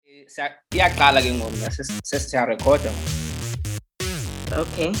iyaqala ke ngoku sesiyarekhoda.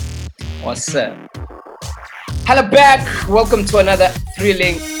 Okay. Awesome. Hello back. Welcome to another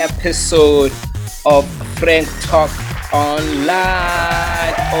thrilling episode of Frank Talk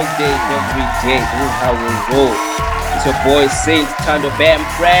Online. All day, every day. This is how we roll. It's your boy Saint Tando Bam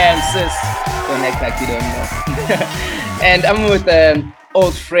Francis. Don't act like you don't know. And I'm with an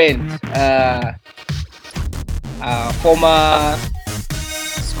old friend, former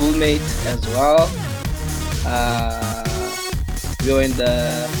schoolmate as well. We were in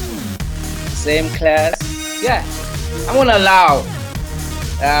the same class. Yeah, I'm gonna allow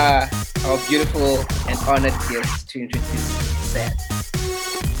our beautiful and honored guest to introduce themselves.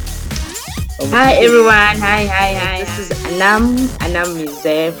 Hi everyone. Hi. This is Anam. Anam is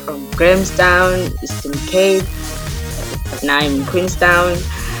there from Grahamstown, Eastern Cape. Now I'm in Queenstown.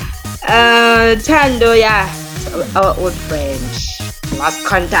 Tando, yeah, our old friend. Lost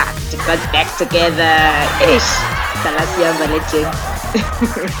contact. Got back together. Ish. Salasiamba legend.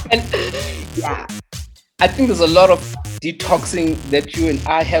 And Yeah. I think there's a lot of detoxing that you and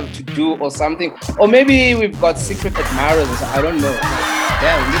I have to do or something. Or maybe we've got secret admirers or something. I don't know.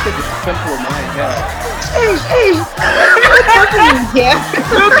 Yeah, look at this pimple of mine here. What's happening here?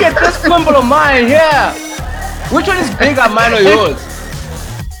 Look at this pimple of mine here. Which one is bigger, mine or yours?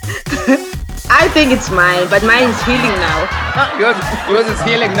 I think it's mine, but mine is healing now. Yours is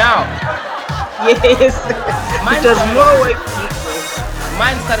healing now. Yes. Mine It was more work.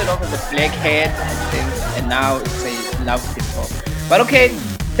 Mine started off as a blackhead, I think, and now it's a love pimple. But okay,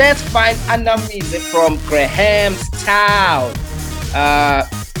 that's fine. Anam is from Grahamstown. Now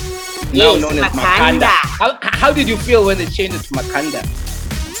Yes, known as Makanda. Makanda. How did you feel when they changed it to Makanda?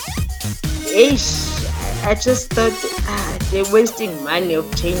 Ish. I just thought they're wasting money of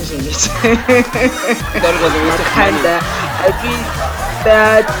changing it. You thought it was a waste of money? Makanda. I mean, there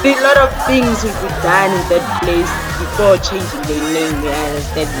are a lot of things will be done in that place before changing the name. You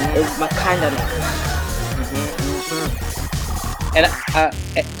understand? It's Makanda now.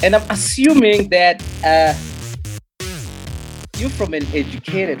 And I'm assuming that you're from an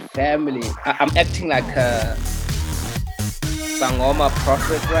educated family. I'm acting like a Sangoma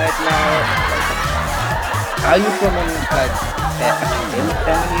prophet right now. Are you from an academic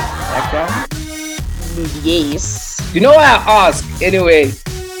family background? Yes. You know why I ask? Anyway,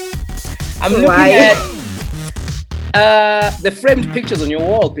 I'm looking Why? at the framed pictures on your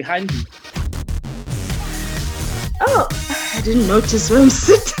wall behind you. Oh, I didn't notice where I'm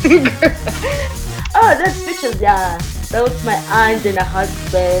sitting. Oh, that's pictures, yeah. That was my aunt and her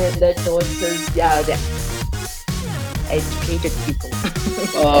husband, their daughters, yeah, they're educated people.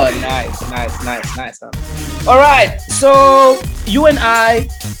 Oh, nice. All right, so you and I,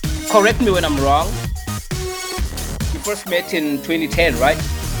 correct me when I'm wrong. We first met in 2010, right?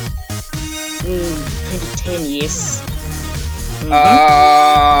 2010, yes.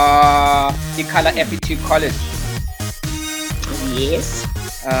 Ikhala FET College. Yes.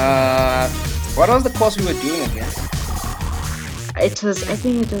 What was the course we were doing again? I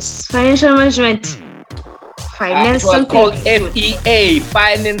think it was financial management. Finance It was something. called FEA,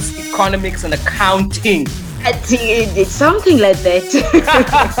 Finance, Economics, and Accounting. I think it's something like that.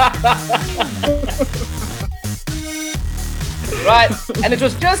 Right, and it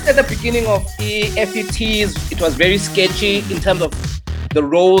was just at the beginning of FETs. It was very sketchy in terms of the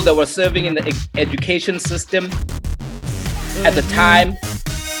role they were serving in the education system at the time,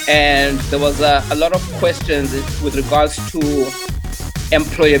 and there was a lot of questions with regards to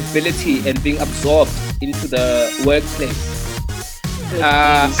employability and being absorbed into the workplace.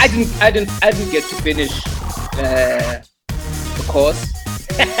 I didn't get to finish the course.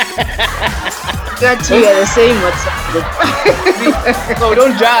 Got you are the same WhatsApp group. So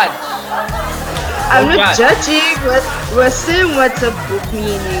don't judge. I'm Don't not judge. judging, but we're same WhatsApp group,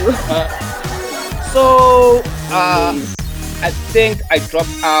 me and you. So Yes. I think I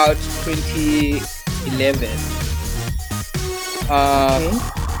dropped out 2011. Okay.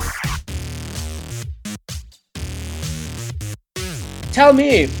 Tell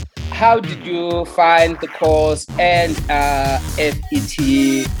me, how did you find the course and FET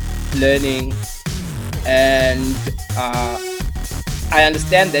learning? And I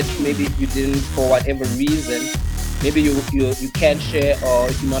understand that maybe you didn't, for whatever reason, maybe you can't share, or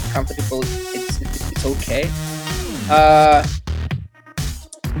if you're not comfortable, it's okay.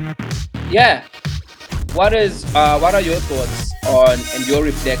 Yeah. What are your thoughts on and your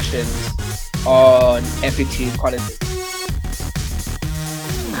reflections on FET colleges?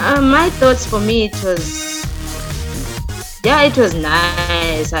 My thoughts, for me, it was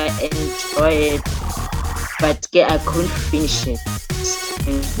nice. I enjoyed but I couldn't finish it.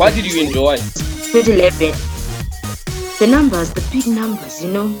 What did you enjoy? 2011. The numbers, the big numbers,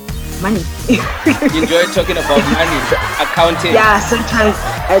 money. You enjoy talking about money, accounting. Yeah, sometimes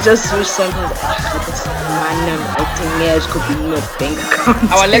I just wish sometimes I think maybe could be in my bank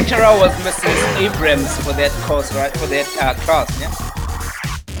account. Our lecturer was Mrs. Abrams for that course, right? For that class, yeah?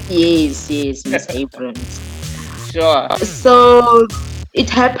 Yes, Miss Abrams. Sure. So it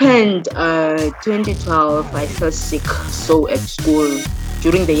happened 2012. I felt sick at school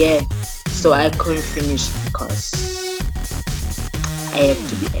during the year, so I couldn't finish because I have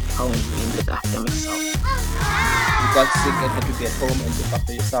to be at home and look after myself. You got sick and had to be at home and look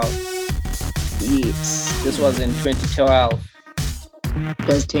after yourself. Yes. This was in 2012. It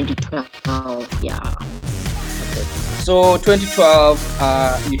was 2012, yeah. Okay. So 2012,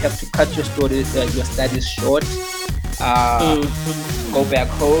 you have to cut your studies short. Go back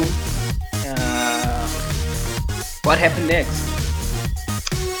home. What happened next?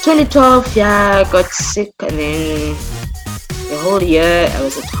 2012, yeah, I got sick, and then the whole year I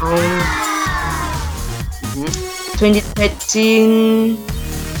was at home. 2013,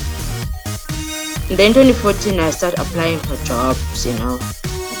 and then 2014 I started applying for jobs,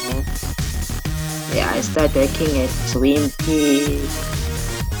 Yeah, I started working at Wimpy.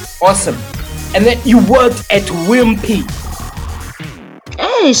 Awesome. And then you worked at Wimpy.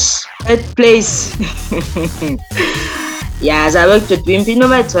 That place. Yeah, as I worked at Wimpy, no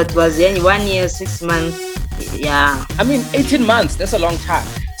matter what was 1 year, 6 months. Yeah. I mean, 18 months, that's a long time.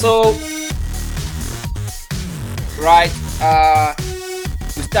 So, right,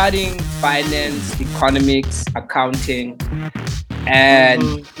 you're studying finance, economics, accounting,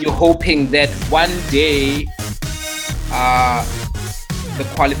 and you're hoping that one day the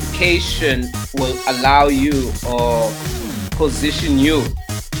qualification will allow you or position you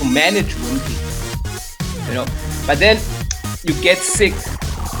to manage Wimpy. But then you get sick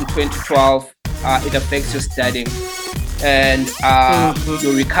in 2012. It affects your studying, and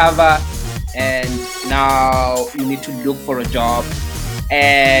you recover, and now you need to look for a job.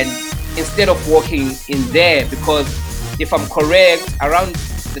 And instead of working in there, because if I'm correct, around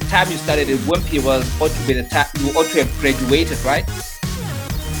the time you started at Wimpy ought to be the time you ought to have graduated, right?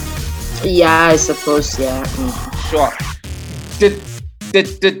 Yeah, I suppose. Yeah. Sure. Did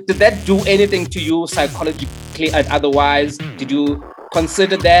that do anything to you psychologically and otherwise? Did you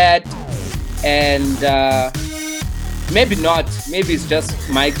consider that? And maybe not. Maybe it's just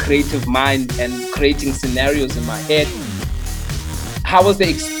my creative mind and creating scenarios in my head. How was the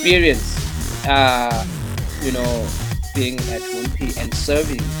experience, being at Wimpy and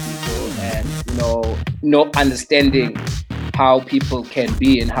serving people and, understanding how people can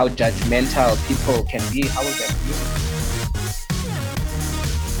be and how judgmental people can be? How was that for you?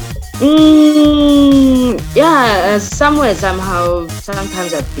 Yeah, somehow,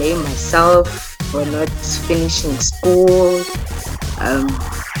 sometimes I blame myself for not finishing school.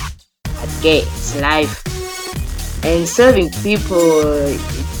 Okay, it's life. And serving people,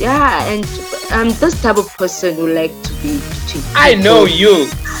 yeah, and I'm this type of person who like to be between people. I know you.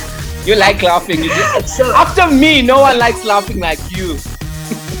 You like laughing. So after me, no one likes laughing like you.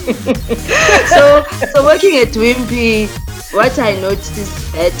 So working at Wimpy, what I noticed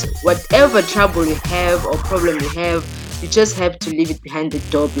is that whatever trouble you have or problem you have, you just have to leave it behind the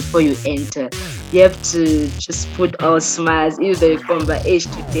door before you enter. You have to just put all smiles. Either from my age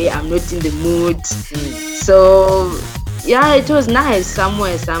today, I'm not in the mood. So yeah, it was nice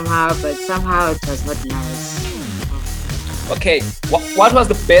somewhere, somehow, but somehow it was not nice. Okay, what was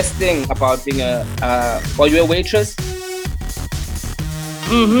the best thing about being were you a waitress?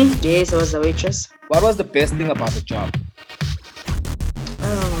 Yes, I was a waitress. What was the best thing about the job?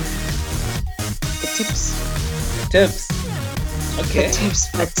 The tips. Tips. Okay. The tips,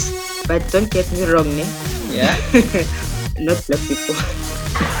 but don't get me wrong, eh? Yeah. Not black people.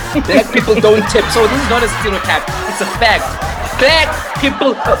 Black people don't tip. So this is not a stereotype. It's a fact. Black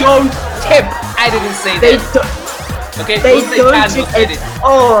people don't tip. I didn't say they that. Okay. They don't tip at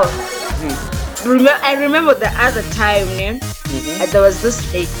all. I remember the other time, there was this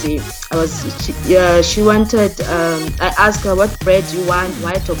lady. She wanted. I asked her what bread you want,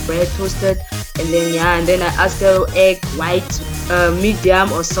 white or bread toasted, and then I asked her egg white,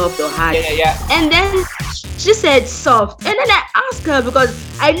 medium or soft or hard. Yeah. And then she said soft, and then I asked her because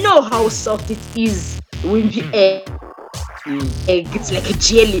I know how soft it is when the egg. It's like a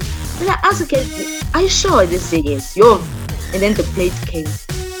jelly. And I asked her, "Are you sure?" They said yes. Yo, and then the plate came,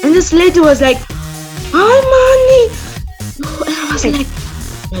 and this lady was like, "Hi, money." And I was like,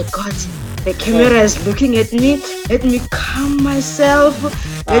 my God, the camera is looking at me. Let me calm myself.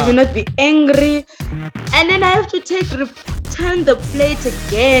 Let me not be angry. and then I have to return the plate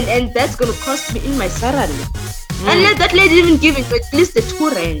again, and that's gonna cost me in my salary. And that lady even giving me at least the 2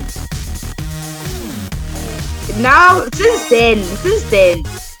 rand. Now, since then,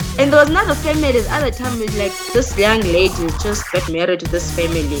 and there was another family the other time with like this young lady just got married to this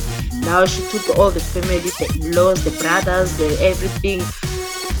family. Now she took all the family, the in-laws, the brothers, the everything.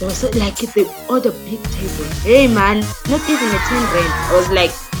 It was like the other big table. Hey man, not even a 10 rand. I was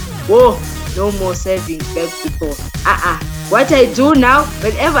like, whoa, no more serving back before. What I do now,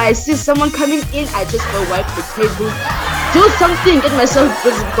 whenever I see someone coming in, I just go wipe the table, do something, get myself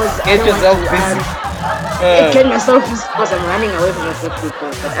busy because I don't want to. Get myself busy because I'm running away from the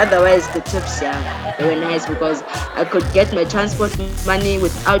people. But otherwise, the tips, they were nice because I could get my transport money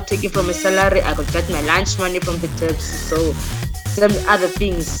without taking from my salary. I could get my lunch money from the tips. So some other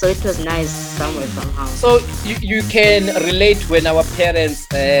things. So it was nice somewhere somehow. So you can relate when our parents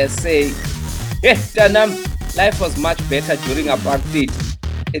say, "Yeah, Tanam, life was much better during apartheid.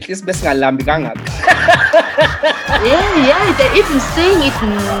 At least besingalambi kangaka." Yeah, they're even saying it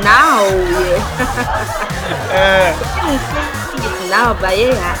now. Yeah. They're saying it now, but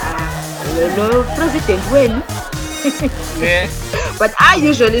no president win. Yeah. But I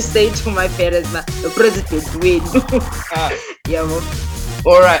usually say to my parents, the president win. Yeah.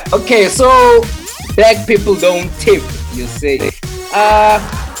 All right. Okay. So black people don't tip. You say.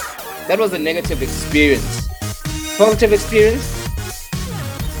 That was a negative experience. Positive experience.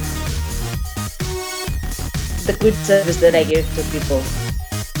 The good service that I gave to people.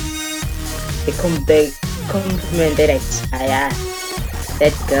 The compliment that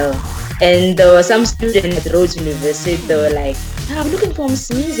that girl. And there were some students at Rhodes University, they were like, I'm looking for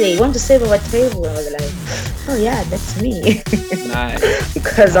Msimize, want to save our table? I was like, oh yeah, that's me. Nice.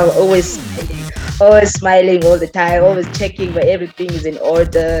 Because I'm always smiling all the time, always checking that everything is in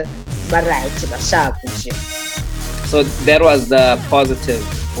order, but right, sharp and shit. So that was the positive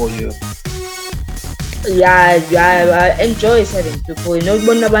for you. Yeah, I enjoy serving people. You know,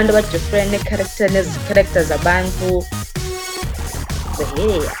 bona abantu about different characters abantu. But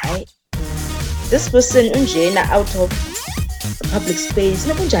hey, this person unjena out of public space.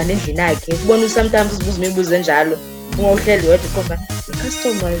 Nakunjani endlini yakhe. Kubona sometimes uzibuza imibuzo enjalo. Ungohleli wedwa kodwa the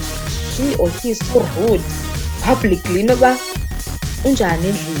customer, she or he is so rude publicly. Noba unjani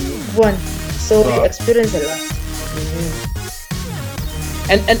endlini. Kubona. So we experience a lot. Mm-hmm.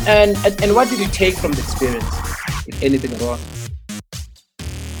 And what did you take from the experience, if anything at all?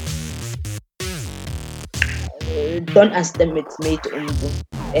 Don't underestimate umntu,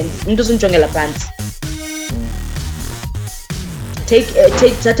 and umntu usunjongela phansi. Take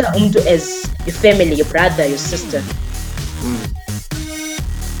thatha umntu as your family, your brother, your sister.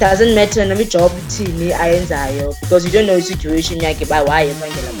 Doesn't matter noma job ithini ayenzayo, because you don't know the situation yakhe ba why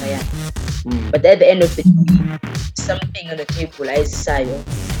efangela phaya. But at the end of the day, something on the table ayizisayo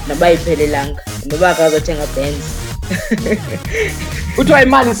noba iphelelanga noba akazothenga Benz. Kuthiwa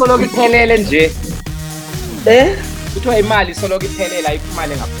imali soloko iphelele nje. Kuthiwa imali soloko iphelele, ayikho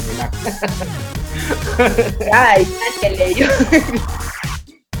imali engaphelelanga. Hayi, leyo.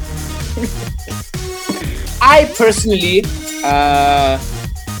 I personally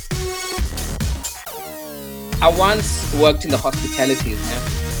I once worked in the hospitality.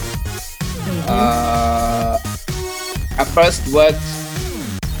 I first worked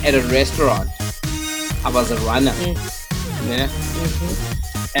at a restaurant. I was a runner.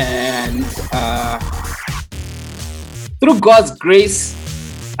 And through God's grace,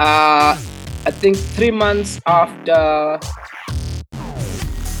 I think 3 months after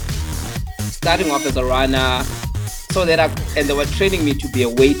starting off as a runner, so that they were training me to be a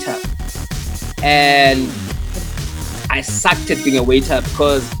waiter, and I sucked at being a waiter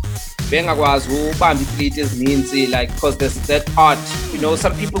because like, because there's that art, you know,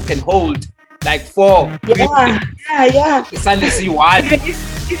 some people can hold like 4. Yeah. You suddenly see one.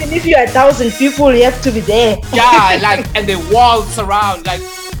 Even if you're 1,000 people, you have to be there. Yeah, like, and they waltz around, like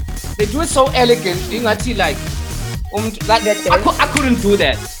they do it so elegantly. Like, I couldn't do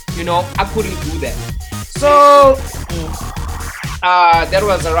that, you know. I couldn't do that. So that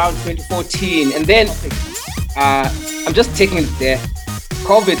was around 2014, and then I'm just taking it there.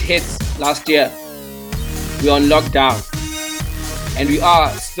 COVID hits last year. We're on lockdown, and we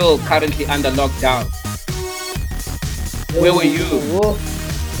are still currently under lockdown. Where were you?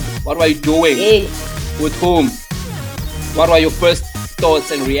 What were you doing? With whom? What were your first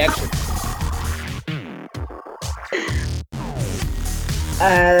thoughts and reactions?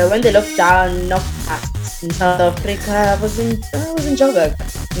 When the lockdown knocked us in South Africa, I was in Joburg.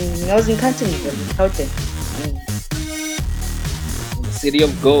 I was in Cantonville, Gauteng. City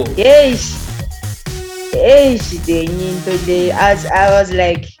of gold. Yes. Hey, she did today. I was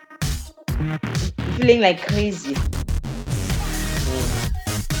like feeling like crazy.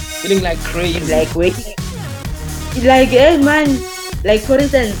 Feeling like crazy. Like waking, like hey man, like for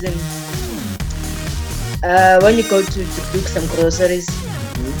instance, when you go to do some groceries,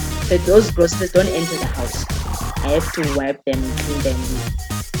 those groceries don't enter the house. I have to wipe them and clean them.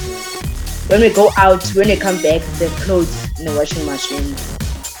 When we go out, when we come back, the clothes in the washing machine.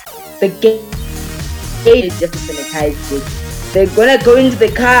 The gate, you have to sanitize it. They're gonna go into the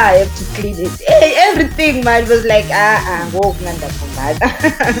car, I have to clean it. Hey, everything, man, was like, walking under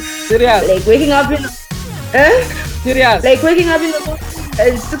Serious? like waking up in, Serious? like waking up in the morning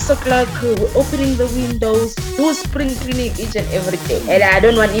at 6 o'clock, opening the windows, do spring cleaning each and every day. And I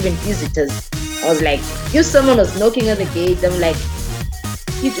don't want even visitors. I was like, if someone was knocking at the gate, I'm like,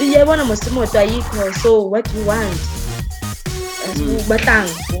 so what do you want? And it okay,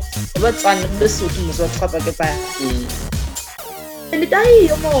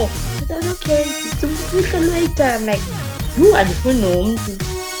 later. I'm like, you are the phone.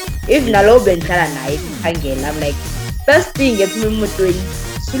 If nalo bentlala naye phangela, I'm like, first thing ephuma emotweni,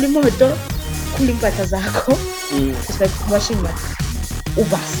 sula imoto, khula impahla zakho. It's like washing machine.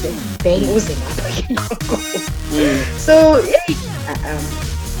 Ubase, then uze ngapha. So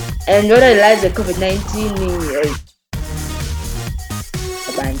and what I realized with COVID-19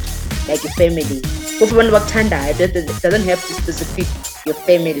 like a family. If you want to it doesn't have to specific your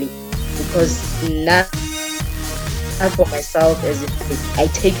family, because now for myself, as if I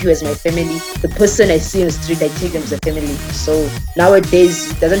take you as my family, the person I see on the street, I take them as a family. So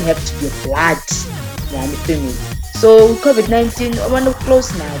nowadays it doesn't have to be blood, yeah, the family. So COVID-19, I want to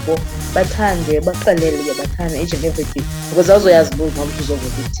close now, but each and everything, because also has moved on to over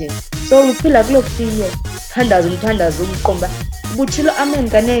 15. So we feel like look here, thandaza umqomba buchilo amen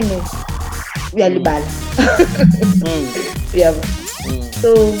kanene uyalibala. Yeah. So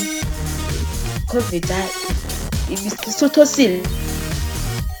COVID isithosile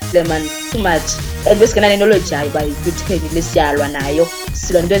man too much, and besikana knowledge ayi ba ikutheni lesiyalwa nayo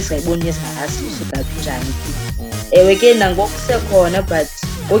silwa into esingayiboni esingayazi usukaphi njani. Ewe ke nangoku sekhona, but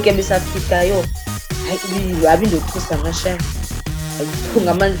oke bisafikayo hayi ndothusa ngasha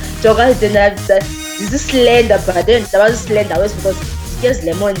ayiphunga man joka this is slender, but then that was slender always because it gets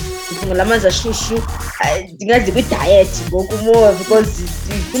lemon iphunga lamanzi ashushu ndingazi kwi diet ngoku more because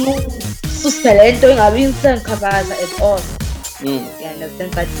ifuna ususa lento ingabi insankhabaza at all. You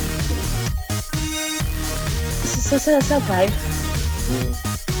understand, but survive.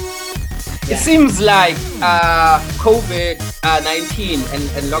 It seems like COVID-19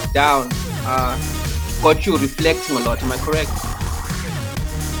 and lockdown got you reflecting a lot. Am I correct?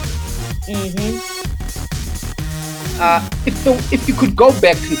 If you could go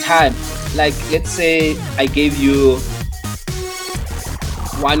back in time, like let's say I gave you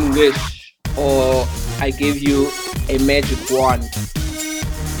one wish, or I gave you a magic wand,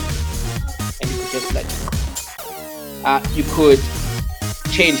 and you could just like you could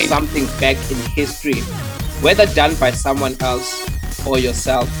change something back in history, whether done by someone else or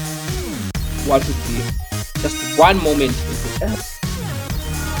yourself, what would be just one moment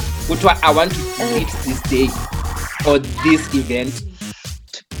which one I want to delete this day or this event?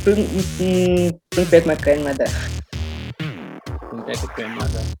 Bring back my grandmother. Bring back the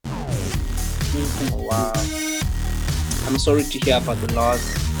grandmother. Oh, wow. I'm sorry to hear about the loss.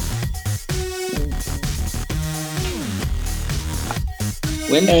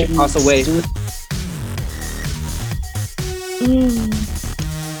 When did you pass away?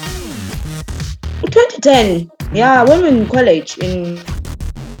 2010. Yeah, when we were in college in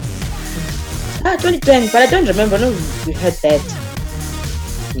 2010, but I don't remember. No, we heard that.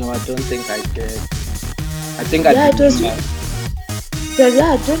 No, I don't think I did. I think I did. It was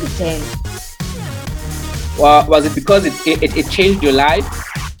 2010. Well, was it because it changed your life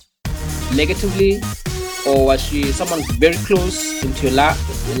negatively, or was she someone very close into your life?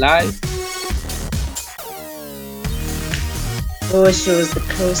 Oh, she was the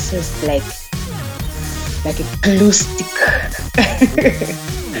closest, like a glue stick.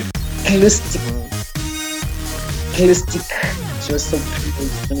 Glue stick. She was so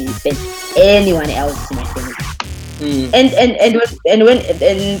close to me than anyone else in my family. And when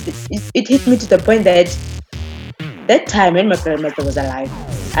it hit me to the point that time when my grandmother was alive,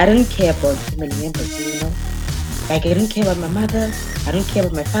 I didn't care about family members, Like I didn't care about my mother, I didn't care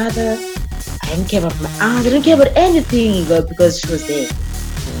about my father, I didn't care about my aunt, I didn't care about anything because she was there.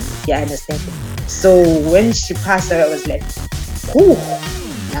 Yeah, I understand. So when she passed away, I was like, whew,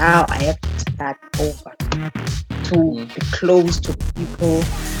 now I have to start over. To be close to people,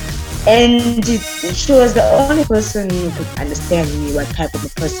 And she was the only person who could understand me, what type of a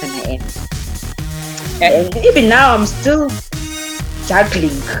person I am. And, And even now, I'm still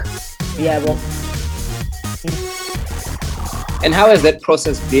juggling. Yeah, well, and how has that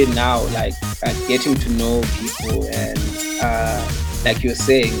process been now? Like getting to know people, and like you're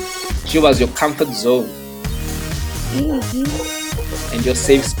saying, she was your comfort zone mhm. and your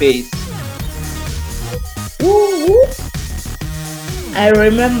safe space. Woo, woo. I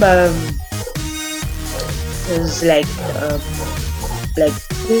remember it was like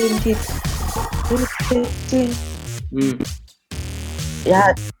 2013. Mm,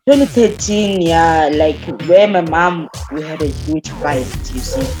 Yeah, 2013. Yeah, like where my mom, we had a huge fight, you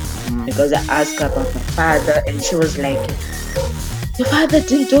see, mm, because I asked her about my father, and she was like, "Your father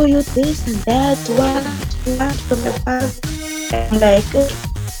didn't do you this and that. What do you want from your father?" I'm like, "Okay,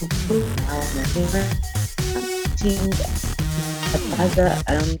 I'm my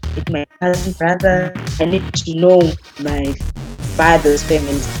brother, with my cousin brother. I need to know my father's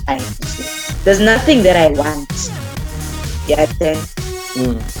family side. You see. There's nothing that I want. Yeah, then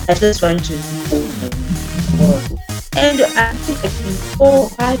mm. I just want to know more. And I think like in 4 or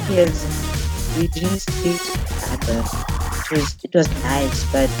 5 years we didn't speak to each other. It was nice,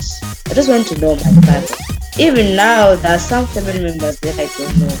 but I just want to know my father. Even now, there are some family members that I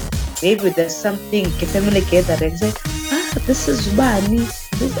don't know. Maybe there's something a family gathering. Say, this is Bani.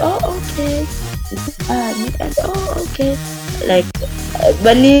 This, oh, okay. This is Bani. And oh, okay. Like,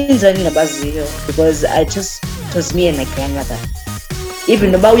 Bani is only about zero because it was me and my grandmother.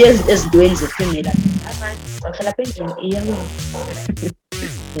 Even about years is doing the family. Like, bakhala apha endlini,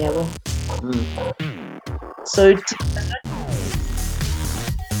 iyabo. Mm. So it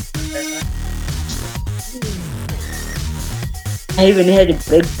I even had a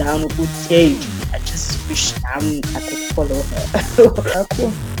breakdown of good age. I just wish I could follow her.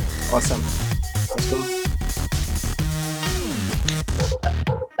 Cool. Awesome. Let's go.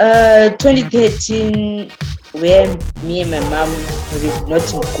 2013, where me and my mom were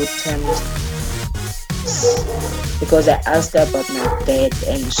not in good terms because I asked her about my dad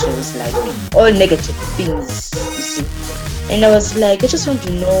and she was like, all negative things, you see. And I was like, I just want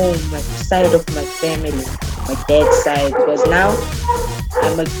to know my side of my family, my dad's side, because now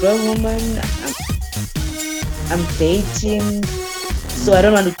I'm a grown woman, I'm dating, so I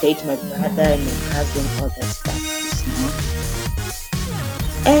don't want to date my brother and my cousin, all that stuff. You see.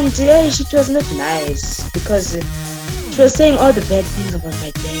 And yeah, it was not nice because she was saying all the bad things about my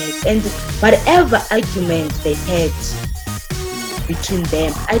dad, and whatever argument they had between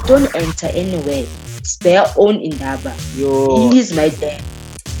them, I don't enter anywhere. It's their own indaba. Your He is my dad.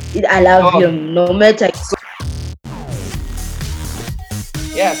 I love oh, him no matter.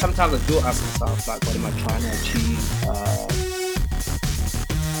 yeah. Sometimes I do ask myself, like, what am I trying to achieve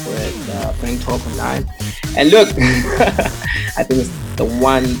with Frank Talk Online? And look, I think it's the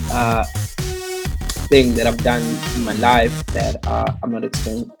one thing that I've done in my life that I'm not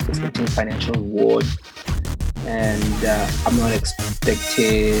expecting financial reward, and I'm not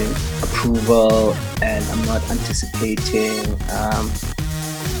expecting approval, and I'm not anticipating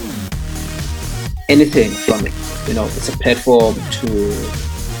anything from it. You know, it's a platform to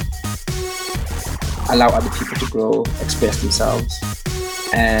allow other people to grow, express themselves,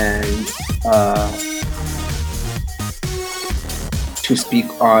 and to speak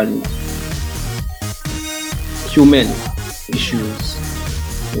on human issues,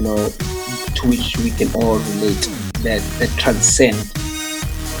 you know, to which we can all relate, that transcend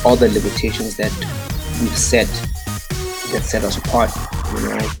all the limitations that we've set, that set us apart, you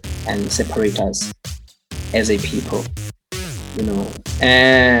know, and separate us as a people, you know.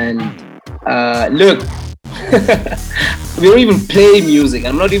 And look, we don't even play music.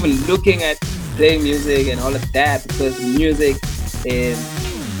 I'm not even looking at playing music and all of that because music is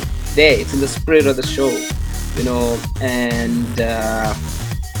there. It's in the spirit of the show, you know. And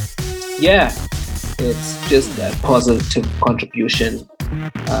yeah, it's just a positive contribution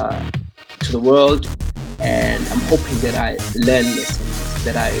to the world. And I'm hoping that I learn lessons,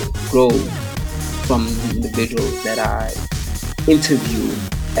 that I grow from the individuals that I interview,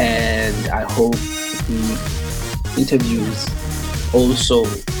 and I hope the interviews also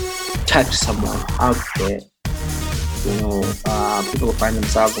touch someone out there. You know, people who find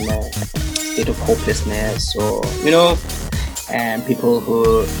themselves in a state of hopelessness, or you know, and people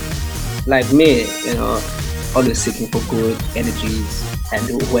who, like me, you know, always seeking for good energies, and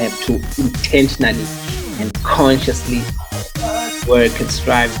who have to intentionally and consciously work and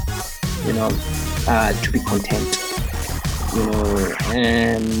strive, you know, to be content, you know.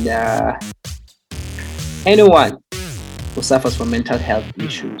 And anyone who suffers from mental health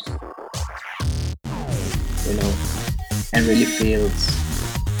issues, and really feels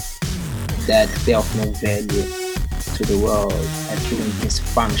that they're of no value to the world and feeling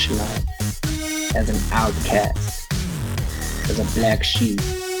dysfunctional as an outcast, as a black sheep,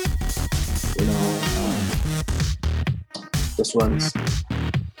 this one's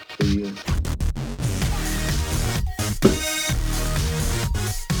for you.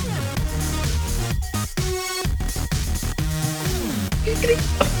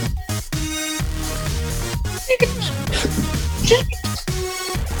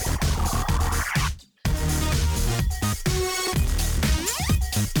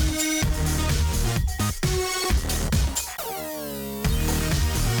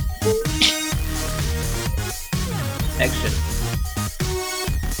 Action.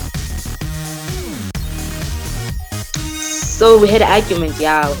 So we had an argument, with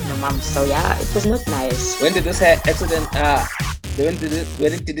my mom. So it was not nice. When did this accident? When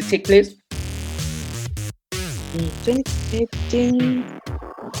did it take place? 2013.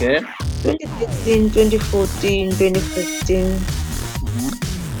 Okay. 2013, 2014, 2015.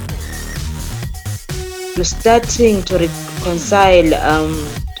 We're starting to reconcile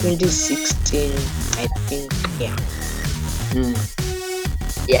 2016, I think.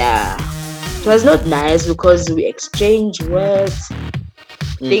 Yeah. It was not nice because we exchanged words,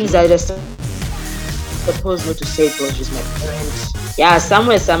 things I just supposed not to say because she's my parent.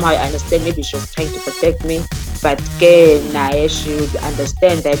 Somehow I understand maybe she was trying to protect me, but I should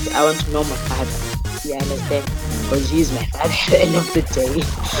understand that I want to know my father. You understand? Because he's my father at the end of the day.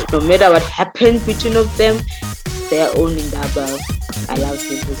 No matter what happened between of them, they're own in the above. I love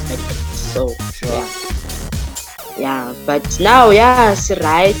him, he's my dad. So sure. But now it's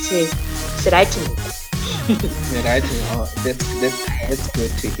right. You're writing. Oh, that's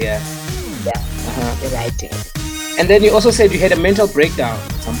good to hear. You're writing. And then you also said you had a mental breakdown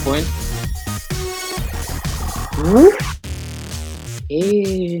at some point.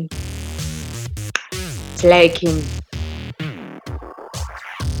 It's like him.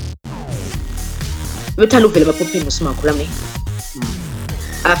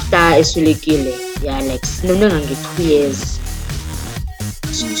 After eswelekile, like sinonanga 2 years.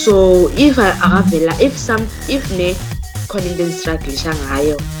 So if ne khona into engistrugglisha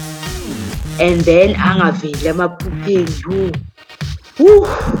ngayo and then angaveli amaphupheni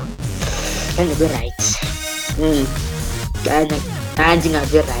angabe right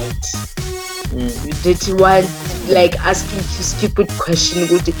andingabe right. That one like asking stupid question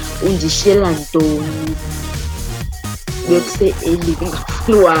ukuthi undishela ntoni bekuse eliving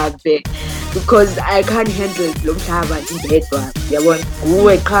ngafuni because I can't handle lo mhlaba indedwa yabona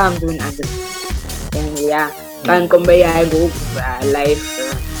kuwe qha mntu understand xa ngikombe yayo ngoku life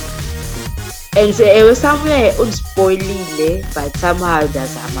and so somewhere unspoilile but somehow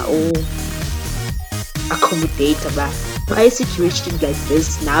ndazama accommodate my situation like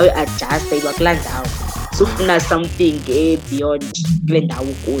this now adjust iba kula ndawo sufuna something beyond kule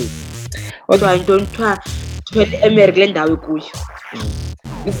ndawo kuyo kodwa into kuthiwa America kule ndawo kuyo.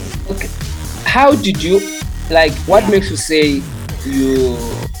 How did you what makes you say you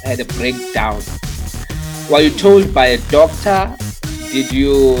had a breakdown? Were you told by a doctor? Did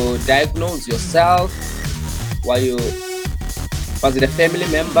you diagnose yourself? Was it a family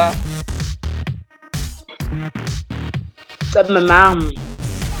member? So my mom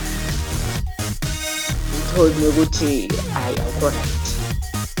told me ukuthi I'm alright.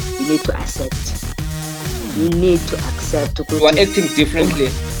 You need to accept. You need to accept. You are acting differently.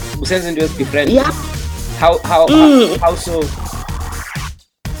 It was different. Yeah. How so?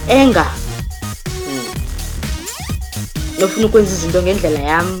 Anger. Nofuna ukwenza izinto ngendlela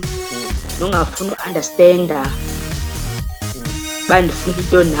yami. Nongafuna understanda. Bandifuna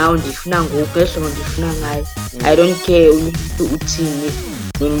into now ndifuna ngoku ehlobo ndifuna ngayo. I don't care umuntu uthini.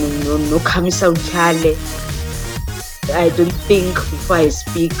 Nokhamisa utyhale. I don't think before I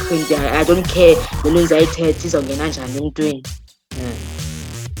speak. I don't care lento nzayithetha izongena njani emntwini.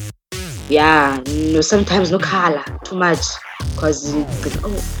 Sometimes nokhala too much because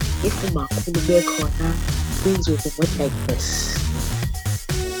if umakhulu bekhona kwenziwe what like this.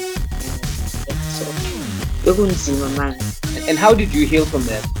 So bekunzima man. And how did you heal from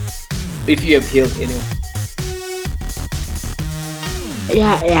that? If you have healed anyway.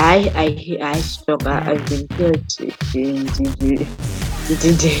 I struggle. I've been healed in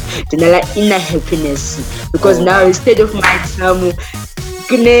inner happiness because now instead of my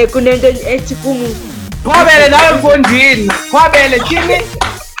kunento ethi Khwabele nawe mfondini. Khwabele kimi.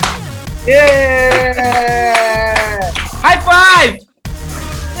 Yeah. High five.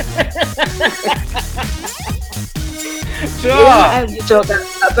 Sure. Yeah, I'm joking.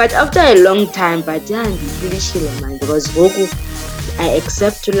 But after a long time, but yeah, I'm really chilling, man. Because Goku, I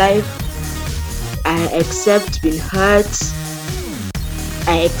accept life. I accept being hurt.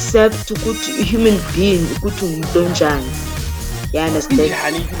 I accept ukuthi human being ukuthi umuntu onjani. You understand?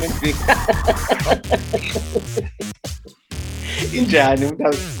 Injani human being? Injani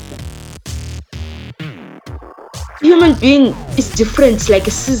umntwana? Human being is different, it's like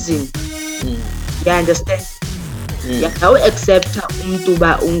a season. You understand? Yeah, I will accept umuntu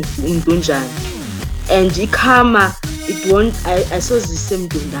ba umuntu onjani. And ikhama, it won't, I saw the same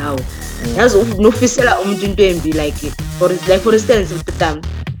thing now. Yazi unofisela umuntu into embi like for instance utata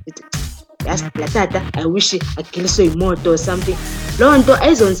yas la tata I wish akiliswe imoto or something. Lo nto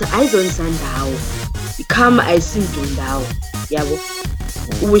ayizonisa ndawo. Ikhama ayisinto ndawo. Yabo.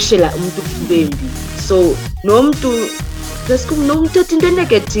 Uwishela umuntu into embi. So nomuntu lesikum nomuntu othi into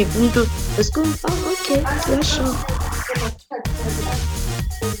negative umuntu lesikum okay, yeah sure.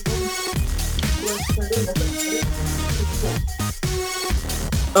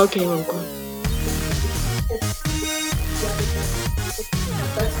 Okay, uncle.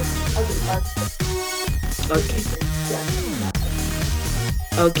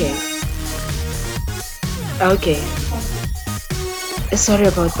 Okay. Okay. Sorry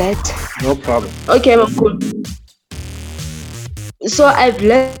about that. No problem. Okay, uncle. So I've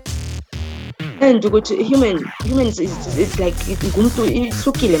learned to go to humans it's like ngumuntu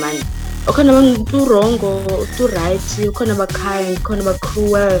ihlukile man. Ukhona abantu wrong or too right, ukhona ba kind, ukhona ba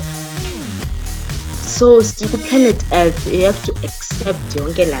cruel. So still planet Earth, you have to accept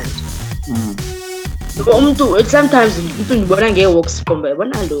yonke lanto. Umuntu sometimes umuntu ngibona ngeke works komba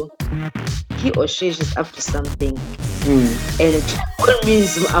yabona lo. He or she is after something. And it all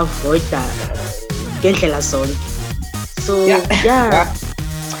means avoid that ngendlela zonke. So yeah.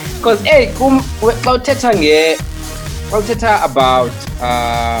 Because hey, xa uthetha about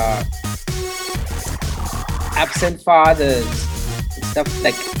absent fathers and stuff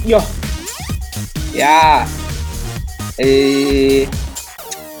like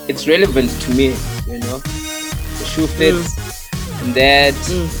it's relevant to me, you know. The shoe fits, and that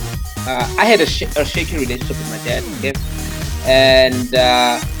I had a shaky relationship with my dad, okay, and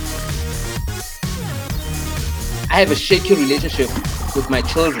I have a shaky relationship with my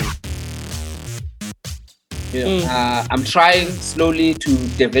children. You know, I'm trying slowly to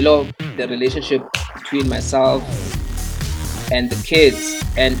develop the relationship between myself and the kids,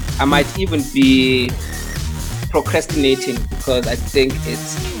 and I might even be procrastinating because I think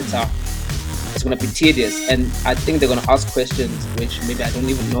it's going to be tedious, and I think they're going to ask questions which maybe I don't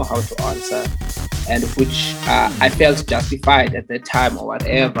even know how to answer, and which I felt justified at that time or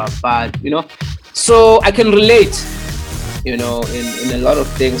whatever. But you know, so I can relate, you know, in a lot of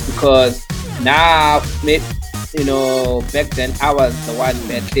things, because now you know, back then I was the one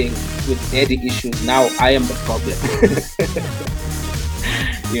battling with daddy issues. Now I am the problem.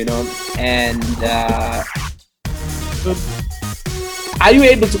 You know, and are you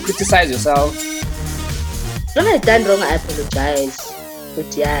able to criticize yourself? When I've done wrong, I apologize.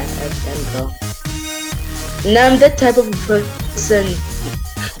 But yeah, I've done wrong. Now I'm that type of person.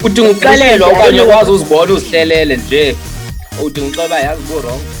 Uthi ngixelelwa okanye uyakwazi uzibona uzihlelele nje. Uthi ngixoba yazi go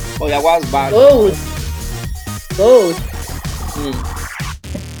wrong. Uyakwazi ba. Both.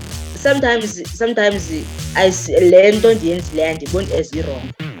 Sometimes I learn don't ndiyenzile andiboni as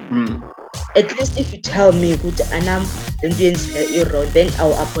wrong. At least if you tell me ukuthi anam lento yenzile wrong, then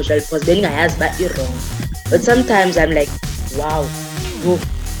I'll apologize because then ngayazi ba wrong. But sometimes I'm like, wow, go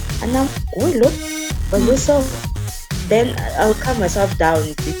anam lo was this so, then I'll calm myself down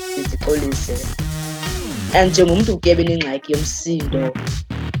with the police. And njengomuntu uke benengxaki yomsindo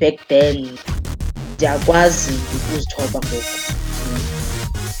back then ndiyakwazi ukuzithoba ngoku,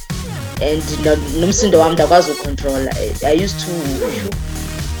 and nomsindo wami ndakwazi ucontrola. I used to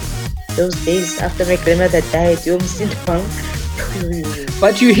those days after my grandmother died, yomsindo wami.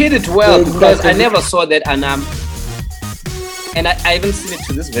 But you hid it well, because I never saw that, and I haven't seen it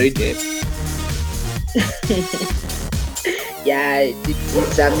to this very day. Yeah,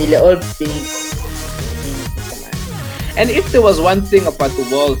 it's all things. And if there was one thing about the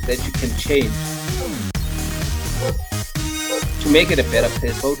world that you can change to make it a better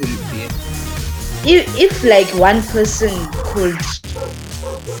place, what would it be? If like one person could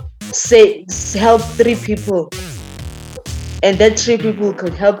say help 3 people, and that 3 people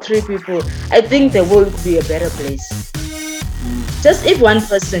could help 3 people, I think the world could be a better place. Just if one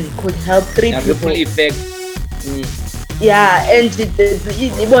person could help 3 people. Ripple effect. Yeah, and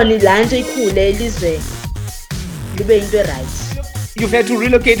ibone la nto ikhule elizweni libe into right. you've had to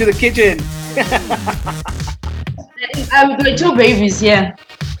relocate to the kitchen. I've got 2 babies here.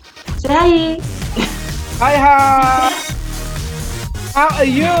 Say hi. Hi. How are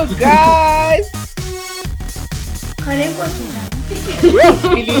you guys?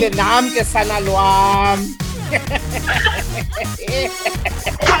 Philile nam ke sana lwam.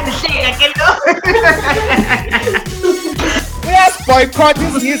 Uyasiboycott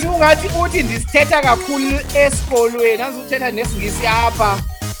isingisi ungathi uthi ndisithetha kakhulu esikolweni azuthetha nesingisi apha.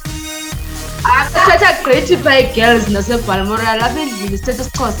 Akuthatha great by girls naseBalmoral apha endlini sithetha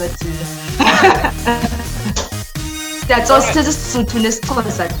isiXhosa thina. That's all sithetha isiSuthu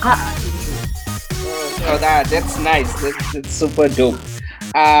nesiXhosa qha. Oh, that's nice. That's super dope.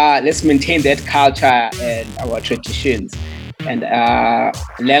 Let's maintain that culture and our traditions, and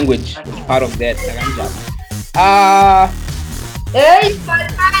language is part of that. Hey,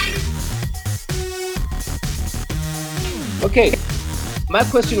 okay. My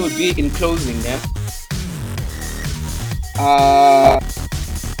question would be in closing, yeah.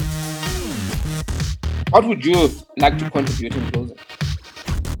 What would you like to contribute in closing?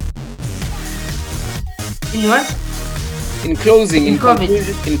 in what? In closing, in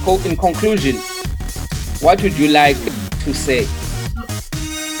COVID. conclusion, in conclusion, what would you like to say?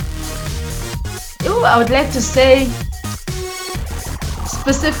 I would like to say,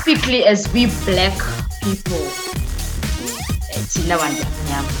 specifically as we black people,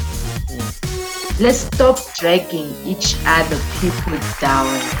 let's stop dragging each other people down.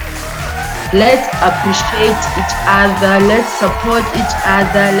 Let's appreciate each other, let's support each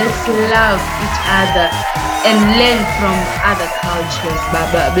other, let's love each other and learn from other cultures.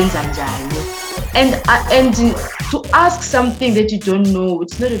 And to ask something that you don't know,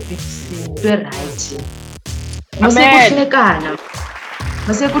 it's not a big sin. You're right.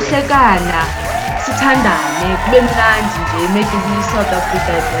 Masekuhlekana, sithandane, kube mnandi nje, making South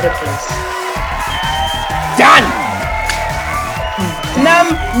Africa a better place. Done. Nam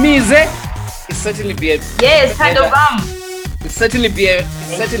Mize. It's certainly been Yes, kind of It's certainly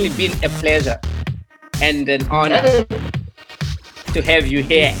been a pleasure and an honor to have you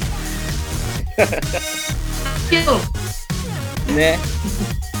here. Thank you. Ne?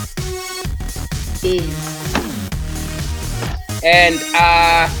 Yes. And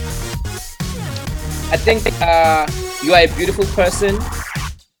I think you are a beautiful person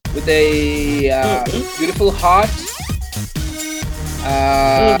with a beautiful heart.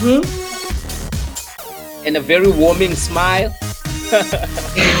 And a very warming smile.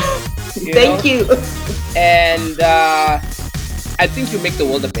 Thank you. And I think you make the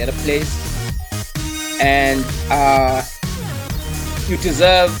world a better place. And you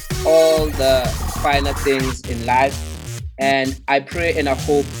deserve all the finer things in life. And I pray and I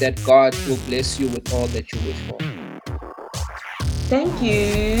hope that God will bless you with all that you wish for. Thank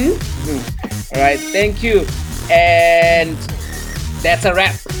you. All right, thank you. And that's a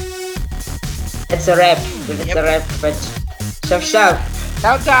wrap. It's a wrap. It's a wrap, but shove.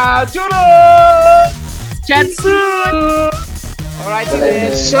 Ciao, ciao. Toodles. Chat soon. All right,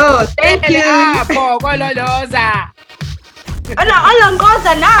 Sure. Thank you.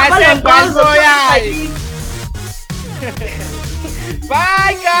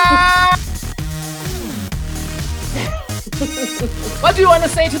 Bye, guys. What do you want to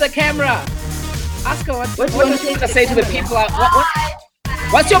say to the camera? Ask her what do you want to say to the people.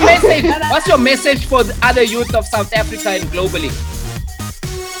 What's your message? What's your message for the other youth of South Africa and globally?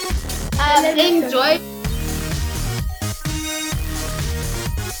 Enjoy